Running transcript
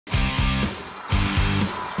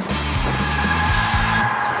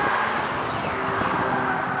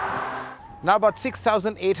Now about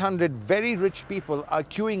 6,800 very rich people are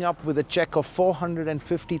queuing up with a check of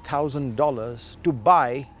 $450,000 to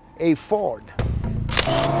buy a Ford.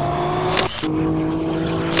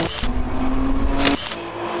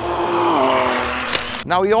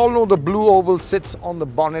 Now we all know the blue oval sits on the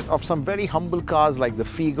bonnet of some very humble cars like the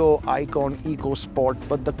Figo, Icon, EcoSport,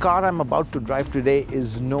 but the car I'm about to drive today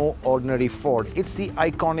is no ordinary Ford. It's the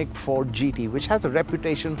iconic Ford GT, which has a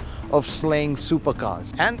reputation of slaying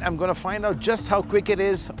supercars. And I'm going to find out just how quick it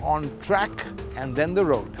is on track and then the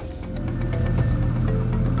road.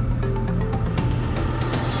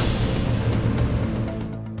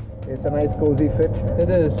 It's a nice cozy fit. It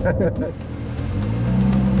is.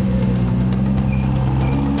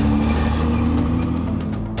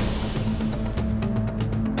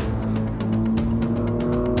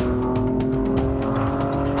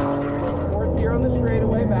 Fourth gear on the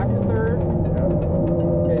straightaway, back to third.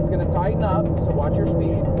 Okay, it's going to tighten up, so watch your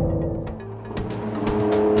speed.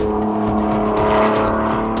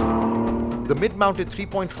 The mid-mounted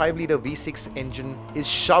 3.5-litre V6 engine is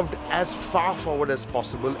shoved as far forward as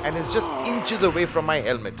possible and is just inches away from my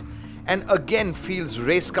helmet, and again feels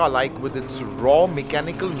race car-like with its raw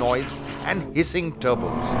mechanical noise and hissing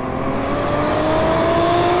turbos.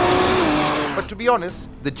 But to be honest,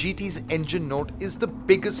 the GT's engine note is the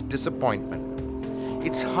biggest disappointment.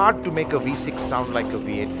 It's hard to make a V6 sound like a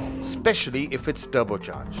V8, especially if it's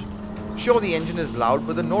turbocharged. Sure, the engine is loud,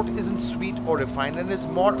 but the note isn't sweet or refined and is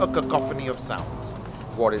more a cacophony of sounds.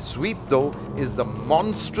 What is sweet though is the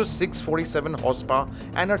monstrous 647 horsepower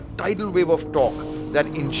and a tidal wave of torque that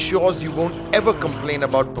ensures you won't ever complain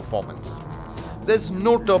about performance. There's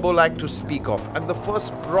no turbo lag to speak of, and the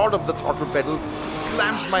first prod of the throttle pedal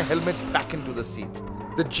slams my helmet back into the seat.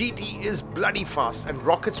 The GT is bloody fast and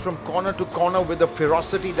rockets from corner to corner with a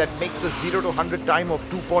ferocity that makes the 0 to 100 time of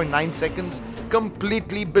 2.9 seconds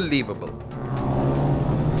completely believable.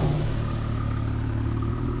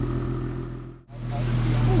 I'll just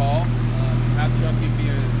be on call. Have Chuck give me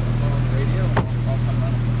a phone on the radio, and I'll come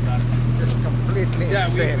run out of it. Just completely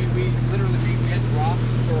insane. Yeah, we literally had dropped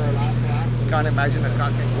for our last lap. Can't imagine a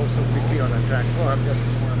car can go so quickly on a track. Oh, I'm just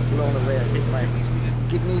blown away. I think my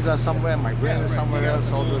kidneys are somewhere, my brain is somewhere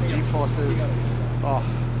else, all those G-forces. Oh,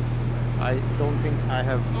 I don't think I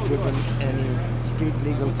have driven any street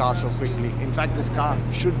legal car so quickly. In fact, this car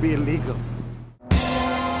should be illegal.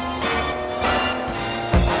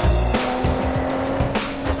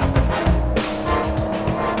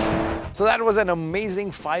 So that was an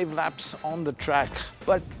amazing 5 laps on the track.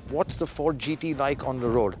 But what's the Ford GT like on the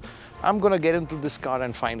road? I'm gonna get into this car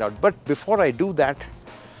and find out. But before I do that,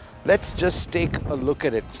 let's just take a look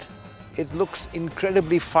at it. It looks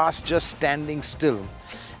incredibly fast just standing still.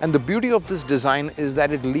 And the beauty of this design is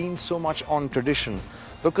that it leans so much on tradition.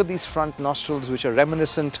 Look at these front nostrils, which are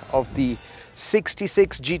reminiscent of the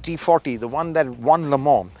 66 GT40, the one that won Le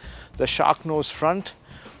Mans, the shark nose front.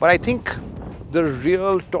 But I think the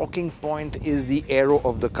real talking point is the aero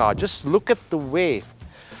of the car. Just look at the way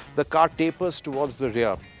the car tapers towards the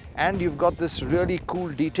rear. And you've got this really cool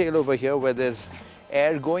detail over here where there's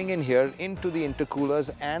air going in here into the intercoolers,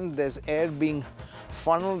 and there's air being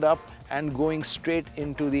funneled up and going straight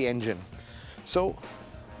into the engine. So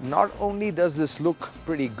not only does this look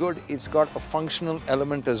pretty good, it's got a functional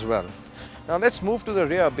element as well. Now let's move to the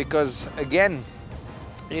rear, because again,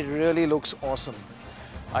 it really looks awesome.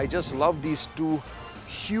 I just love these two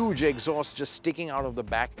huge exhausts just sticking out of the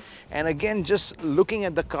back. And again, just looking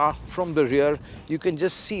at the car from the rear, you can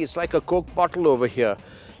just see it's like a Coke bottle over here.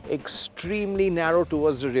 Extremely narrow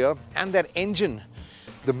towards the rear, and that engine,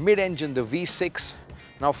 the mid-engine, the V6.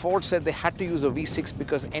 Now Ford said they had to use a V6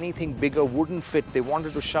 because anything bigger wouldn't fit. They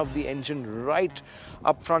wanted to shove the engine right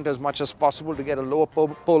up front as much as possible to get a lower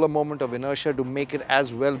polar moment of inertia to make it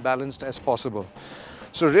as well balanced as possible.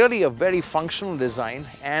 So really a very functional design,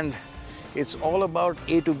 and it's all about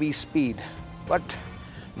A to B speed. But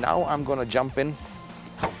now I'm going to jump in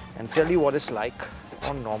and tell you what it's like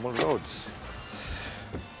on normal roads.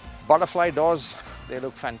 Butterfly doors, they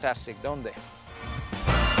look fantastic, don't they?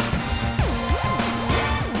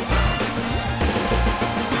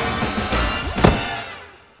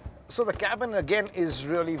 So the cabin again is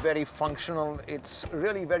really very functional. It's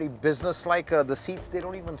really very business-like. The seats, they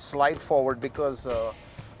don't even slide forward because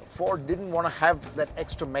Ford didn't want to have that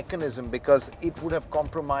extra mechanism because it would have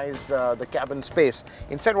compromised the cabin space.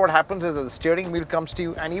 Instead, what happens is that the steering wheel comes to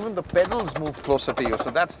you and even the pedals move closer to you. So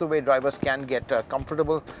that's the way drivers can get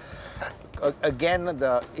comfortable. Again,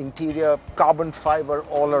 the interior carbon fiber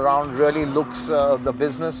all around really looks the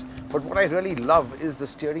business. But what I really love is the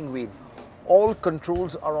steering wheel. All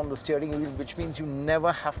controls are on the steering wheel, which means you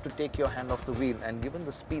never have to take your hand off the wheel. And given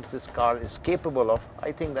the speeds this car is capable of,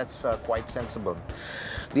 I think that's quite sensible.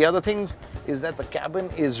 The other thing is that the cabin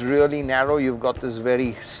is really narrow. You've got this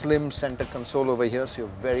very slim center console over here, so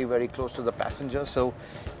you're very, very close to the passenger. So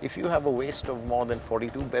if you have a waist of more than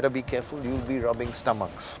 42, better be careful, you'll be rubbing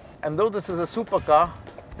stomachs. And though this is a supercar,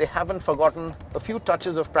 they haven't forgotten a few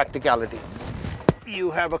touches of practicality. You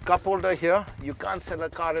have a cup holder here. You can't sell a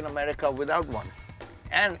car in America without one.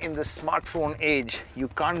 And in this smartphone age, you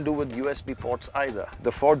can't do with USB ports either.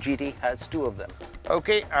 The Ford GT has 2 of them.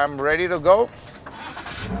 Okay, I'm ready to go.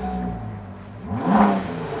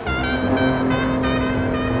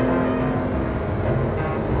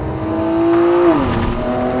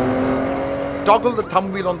 Toggle the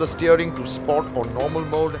thumb wheel on the steering to sport or normal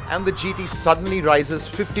mode, and the GT suddenly rises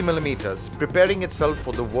 50 millimeters, preparing itself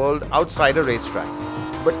for the world outside a racetrack.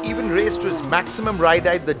 But even raised to its maximum ride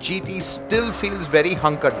height, the GT still feels very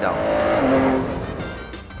hunkered down.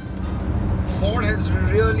 Ford has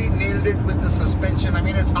really nailed it with the suspension. I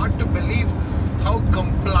mean, it's hard to believe how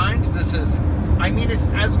compliant this is. I mean, it's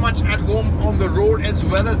as much at home on the road as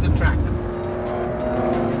well as the track.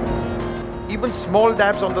 Even small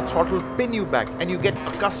dabs on the throttle pin you back and you get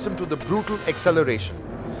accustomed to the brutal acceleration.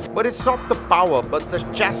 But it's not the power, but the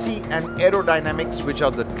chassis and aerodynamics which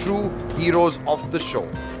are the true heroes of the show.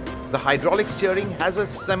 The hydraulic steering has a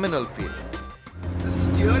seminal feel. The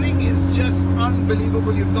steering is just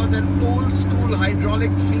unbelievable. You've got that old school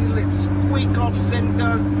hydraulic feel. It's quick off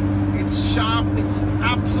center, it's sharp, it's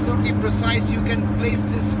absolutely precise. You can place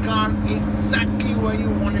this car exactly where you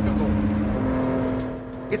want it to go.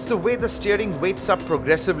 It's the way the steering weights up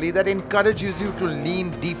progressively that encourages you to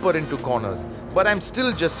lean deeper into corners. But I'm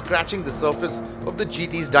still just scratching the surface of the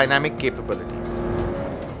GT's dynamic capabilities.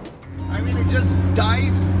 I mean, it just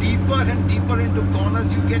dives deeper and deeper into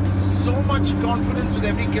corners. You get so much confidence with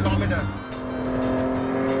every kilometer.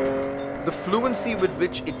 The fluency with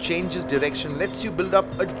which it changes direction lets you build up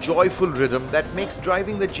a joyful rhythm that makes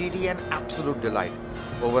driving the GT an absolute delight.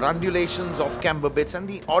 Over undulations, off-camber bits and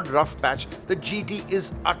the odd rough patch, the GT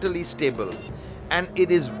is utterly stable. And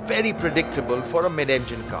it is very predictable for a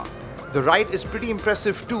mid-engine car. The ride is pretty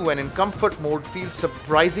impressive too, and in comfort mode feels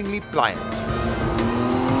surprisingly pliant.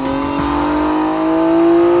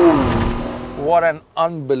 What an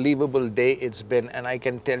unbelievable day it's been, and I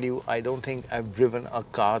can tell you, I don't think I've driven a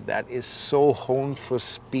car that is so honed for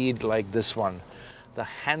speed like this one. The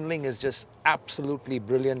handling is just absolutely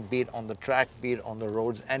brilliant, be it on the track, be it on the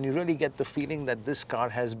roads, and you really get the feeling that this car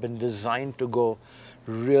has been designed to go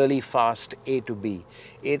really fast A to B.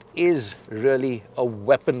 It is really a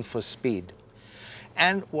weapon for speed.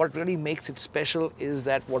 And what really makes it special is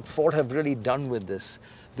that what Ford have really done with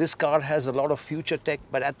this car has a lot of future tech,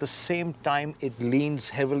 but at the same time it leans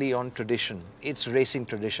heavily on tradition. It's racing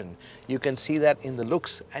tradition. You can see that in the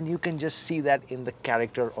looks, and you can just see that in the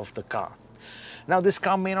character of the car. Now, this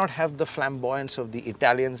car may not have the flamboyance of the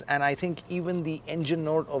Italians, and I think even the engine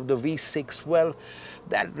note of the V6, well,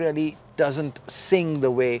 that really doesn't sing the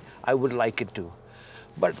way I would like it to.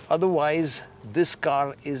 But otherwise, this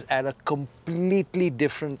car is at a completely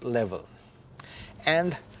different level.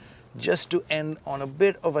 And just to end on a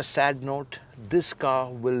bit of a sad note, this car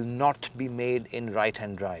will not be made in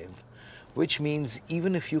right-hand drive, which means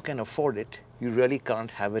even if you can afford it, you really can't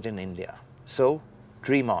have it in India. So,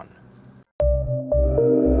 dream on.